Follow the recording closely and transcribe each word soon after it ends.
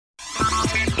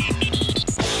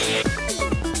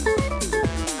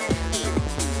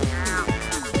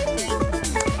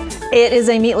It is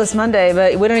a meatless Monday,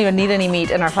 but we don't even need any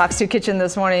meat in our Fox 2 kitchen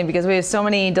this morning because we have so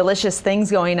many delicious things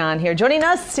going on here. Joining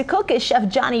us to cook is Chef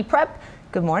Johnny Prep.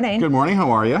 Good morning. Good morning, how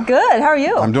are you? Good, how are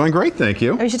you? I'm doing great, thank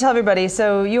you. We should tell everybody,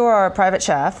 so you are a private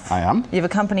chef. I am. You have a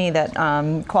company that,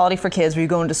 Quality for Kids, where you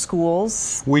go into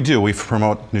schools. We do, we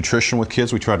promote nutrition with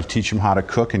kids. We try to teach them how to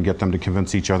cook and get them to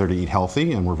convince each other to eat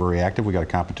healthy, and we're very active. We got a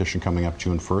competition coming up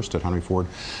June 1st at Henry Ford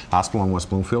Hospital in West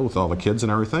Bloomfield with all the kids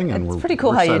and everything. And it's pretty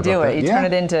cool how you do it. You turn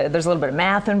it into, there's a little bit of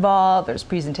math involved, there's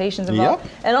presentations involved.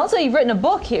 Yep. And also you've written a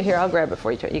book, here I'll grab it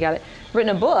for you, you got it.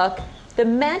 Written a book, The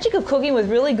Magic of Cooking with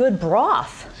Really Good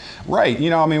Broth. Right, you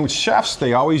know, I mean, with chefs,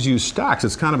 they always use stocks.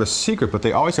 It's kind of a secret, but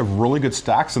they always have really good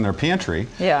stocks in their pantry.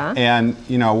 Yeah. And,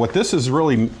 you know, what this is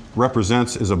really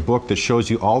represents is a book that shows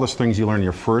you all the things you learn in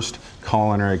your first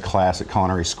culinary class at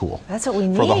culinary school. That's what we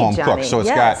need, for the home Johnny. cook. So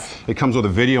it comes with a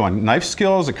video on knife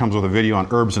skills, it comes with a video on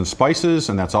herbs and spices,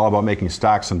 and that's all about making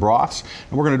stocks and broths.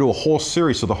 And we're going to do a whole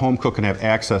series so the home cook can have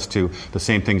access to the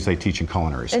same things they teach in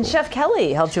culinary school. And Chef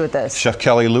Kelly helped you with this. Chef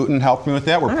Kelly Luton helped me with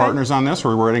that. We're partners on this.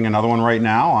 We're writing another one right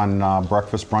now on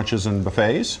breakfast, brunches, and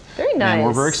buffets. Very nice. And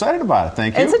we're very excited about it.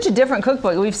 Thank you. It's such a different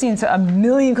cookbook. We've seen a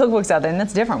million cookbooks out there, and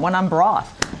that's different. One on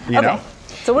broth. You know.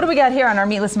 So what do we got here on our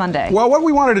Meatless Monday? Well, what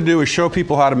we wanted to do is show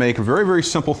people how to make a very, very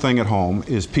simple thing at home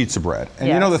is pizza bread. And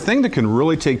you know, the thing that can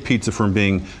really take pizza from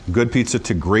being good pizza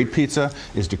to great pizza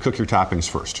is to cook your toppings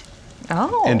first.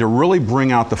 Oh. And to really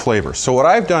bring out the flavor. So what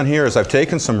I've done here is I've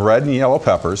taken some red and yellow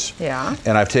peppers,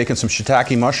 and I've taken some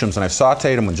shiitake mushrooms, and I've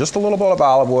sauteed them with just a little bit of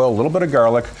olive oil, a little bit of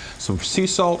garlic, some sea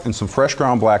salt, and some fresh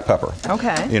ground black pepper.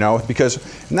 Okay. You know, because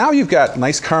now you've got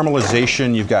nice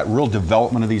caramelization, you've got real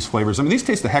development of these flavors. I mean, these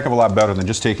taste a heck of a lot better than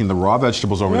just taking the raw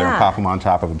vegetables over there and pop them on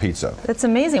top of a pizza. It's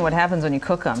amazing what happens when you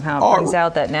cook them, how it brings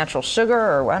out that natural sugar,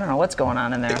 or I don't know what's going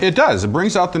on in there. It does. It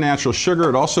brings out the natural sugar.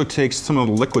 It also takes some of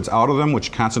the liquids out of them,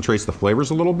 which concentrates the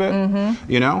flavors a little bit.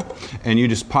 You know, and you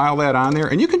just pile that on there,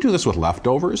 and you can do this with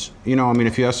leftovers. You know, I mean,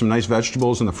 if you have some nice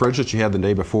vegetables in the fridge that you had the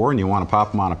day before and you want to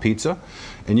pop them on a pizza,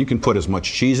 and you can put as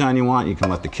much cheese on you want. You can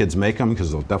let the kids make them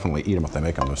because they'll definitely eat them if they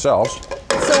make them themselves.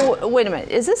 So wait a minute,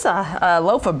 is this a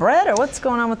loaf of bread, or what's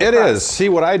going on with the crust? It is. See,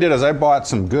 what I did is I bought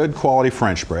some good quality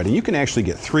French bread, and you can actually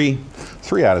get three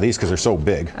out of these because they're so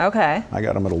big. Okay. I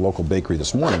got them at a local bakery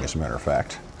this morning, as a matter of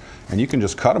fact. And you can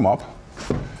just cut them up,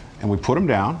 and we put them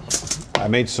down. I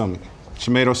made some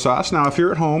tomato sauce. Now, if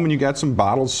you're at home and you got some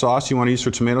bottled sauce you want to use for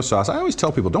tomato sauce, I always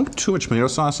tell people don't put too much tomato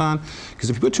sauce on,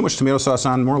 because if you put too much tomato sauce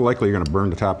on, more likely you're going to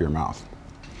burn the top of your mouth.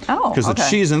 Oh, because the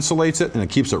cheese insulates it and it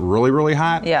keeps it really, really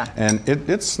hot. Yeah. And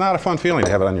it's not a fun feeling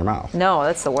to have it on your mouth. No,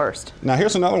 that's the worst. Now,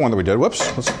 here's another one that we did.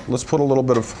 Whoops. Let's put a little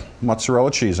bit of mozzarella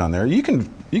cheese on there. You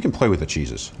can play with the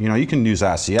cheeses. You know, you can use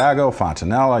Asiago,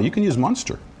 Fontanella. You can use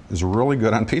Munster. It's really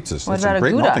good on pizzas. What it's about a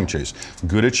great Gouda? melting cheese.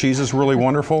 Gouda cheese is really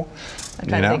wonderful. I'm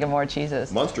trying to think of more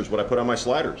cheeses. Munster's what I put on my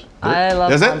sliders. I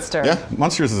love Munster. Yeah,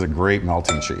 Munster's is a great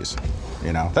melting cheese.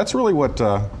 You know, that's really what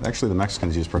actually the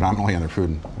Mexicans use predominantly in their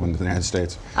food in the United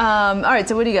States. All right,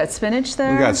 so what do you got? Spinach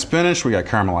there? We got spinach. We got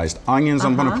caramelized onions.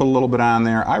 I'm going to put a little bit on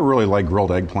there. I really like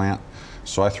grilled eggplant,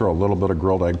 so I throw a little bit of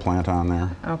grilled eggplant on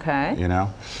there. Okay. You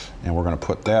know, and we're going to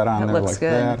put that on there looks like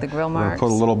good, that. the grill We're going marks. to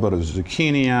put a little bit of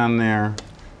zucchini on there.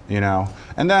 You know,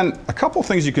 and then a couple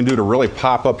things you can do to really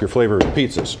pop up your flavor of your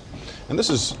pizzas. And this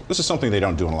is something they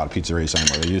don't do in a lot of pizzerias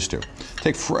anymore. They used to.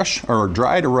 Take fresh or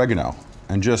dried oregano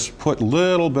and just put a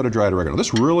little bit of dried oregano.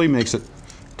 This really makes it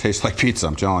taste like pizza,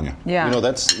 I'm telling you. Yeah. You know,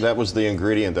 that was the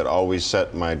ingredient that always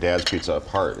set my dad's pizza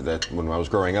apart. That when I was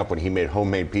growing up, when he made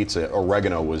homemade pizza,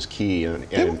 oregano was key, and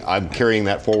I'm carrying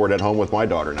that forward at home with my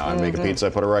daughter now. I make a pizza, I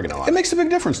put oregano on it. It makes a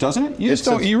big difference, doesn't it?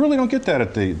 You really don't get that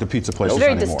at the pizza places It's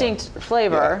very anymore. distinct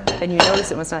flavor, and you notice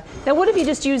it when it's not. Now, what if you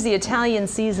just use the Italian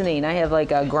seasoning? I have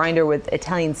like a grinder with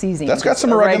Italian seasoning. That's got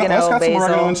some oregano. That's got basil. some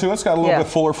oregano into it. It's got a little bit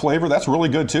fuller flavor. That's really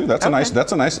good too. That's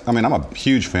a nice. I mean, I'm a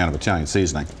huge fan of Italian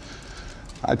seasoning.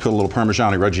 I'd put a little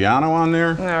Parmigiano Reggiano on there.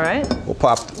 All right. We'll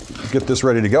get this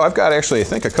ready to go. I've got actually, I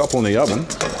think, a couple in the oven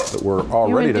that we're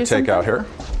all ready to take out here.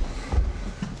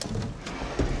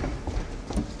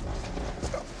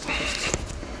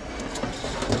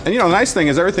 And you know, the nice thing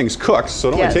is everything's cooked, so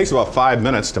it only takes about 5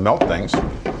 minutes to melt things.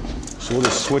 So we'll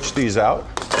just switch these out.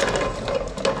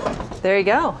 There you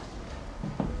go.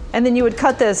 And then you would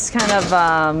cut this kind of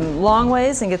long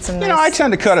ways and get some nice You know, I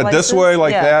tend to cut it this way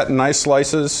like that, in nice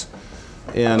slices.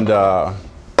 And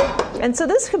so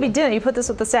this could be dinner. You put this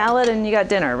with the salad and you got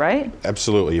dinner, right?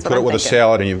 Absolutely. You put it with a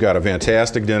salad and you've got a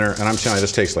fantastic dinner. And I'm telling you,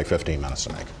 this takes like 15 minutes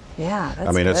to make. Yeah, that's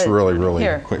I mean, it's really, really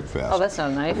quick, fast. Oh, that's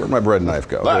not a knife. Where'd my bread knife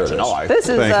go? That's a knife. This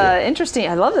is interesting.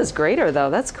 I love this grater, though.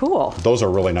 That's cool. Those are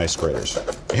really nice graters.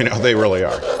 You know, they really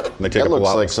are. They take That up looks a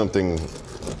lot. like something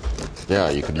Yeah,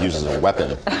 you could use as a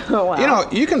weapon. Oh, wow. You know,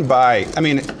 you can buy, I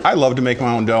mean, I love to make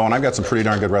my own dough, and I've got some pretty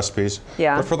darn good recipes.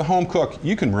 Yeah. But for the home cook,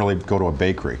 you can really go to a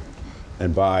bakery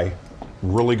and buy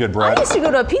really good bread. I used to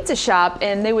go to a pizza shop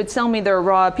and they would sell me their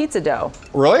raw pizza dough.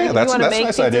 Really? You That's want to make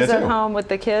nice idea, pizzas at too. home with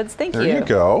the kids? Thank you. There you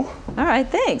go. All right,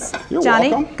 thanks. You're Johnny,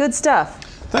 welcome. good stuff.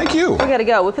 Thank you. We got to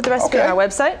go. We put the recipe Okay. on our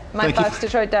website, Thank you.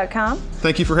 myfoxdetroit.com.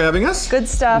 Thank you for having us. Good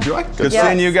stuff. Enjoy. Good Yes.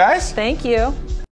 seeing you guys. Thank you.